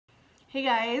Hey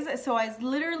guys, so I was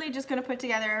literally just gonna put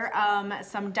together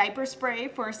some diaper spray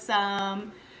for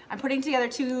I'm putting together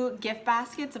 2 gift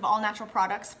baskets of all natural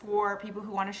products for people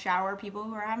who want to shower, people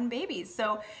who are having babies.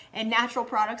 And natural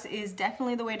products is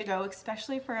definitely the way to go,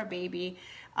 especially for a baby.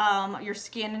 Your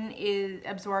skin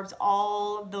absorbs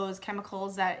all those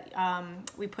chemicals that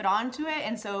we put onto it,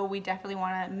 and so we definitely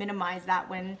want to minimize that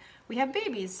when we have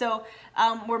babies. So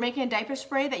we're making a diaper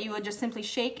spray that you would just simply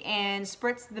shake and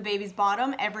spritz the baby's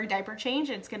bottom every diaper change.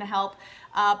 It's going to help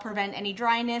prevent any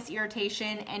dryness,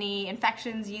 irritation, any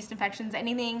infections, yeast infections,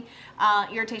 anything,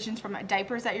 irritations from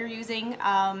diapers that you're using,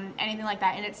 anything like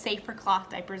that. And it's safe for cloth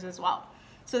diapers as well.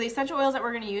 So the essential oils that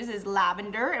we're going to use is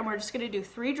lavender, and we're just going to do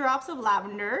 3 drops of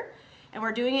lavender, and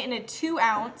we're doing it in a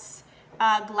 2-ounce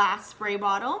glass spray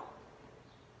bottle.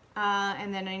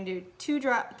 And then I'm going to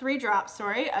do 3 drops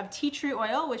of tea tree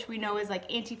oil, which we know is like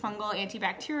antifungal,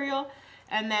 antibacterial.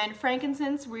 And then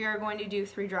frankincense, we are going to do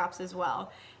 3 drops as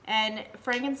well. And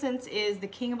frankincense is the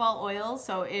king of all oils,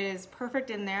 so it is perfect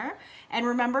in there. And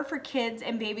remember, for kids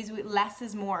and babies, less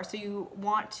is more. So you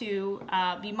want to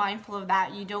be mindful of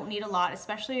that. You don't need a lot,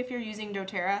 especially if you're using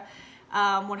doTERRA.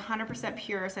 100%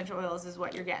 pure essential oils is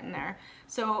what you're getting there.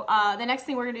 So the next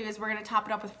thing we're gonna do is we're gonna top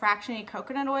it up with fractionated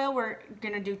coconut oil. We're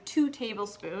gonna do 2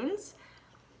 tablespoons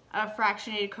of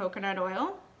fractionated coconut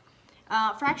oil.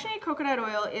 Fractionated coconut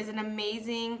oil is an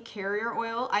amazing carrier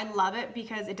oil. I love it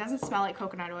because it doesn't smell like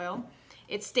coconut oil.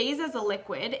 It stays as a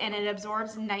liquid and it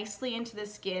absorbs nicely into the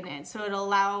skin, and so it'll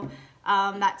allow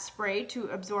that spray to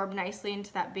absorb nicely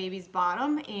into that baby's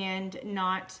bottom and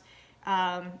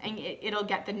it'll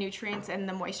get the nutrients and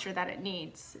the moisture that it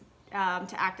needs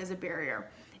to act as a barrier.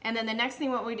 And then the next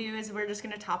thing what we do is we're just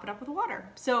going to top it up with water.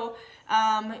 So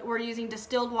we're using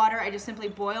distilled water. I just simply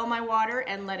boil my water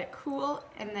and let it cool,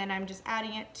 and then I'm just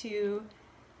adding it to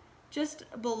just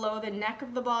below the neck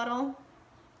of the bottle.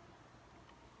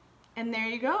 And there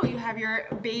you go. You have your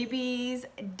baby's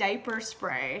diaper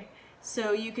spray.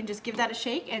 So you can just give that a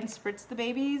shake and spritz the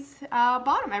baby's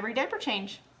bottom every diaper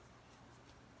change.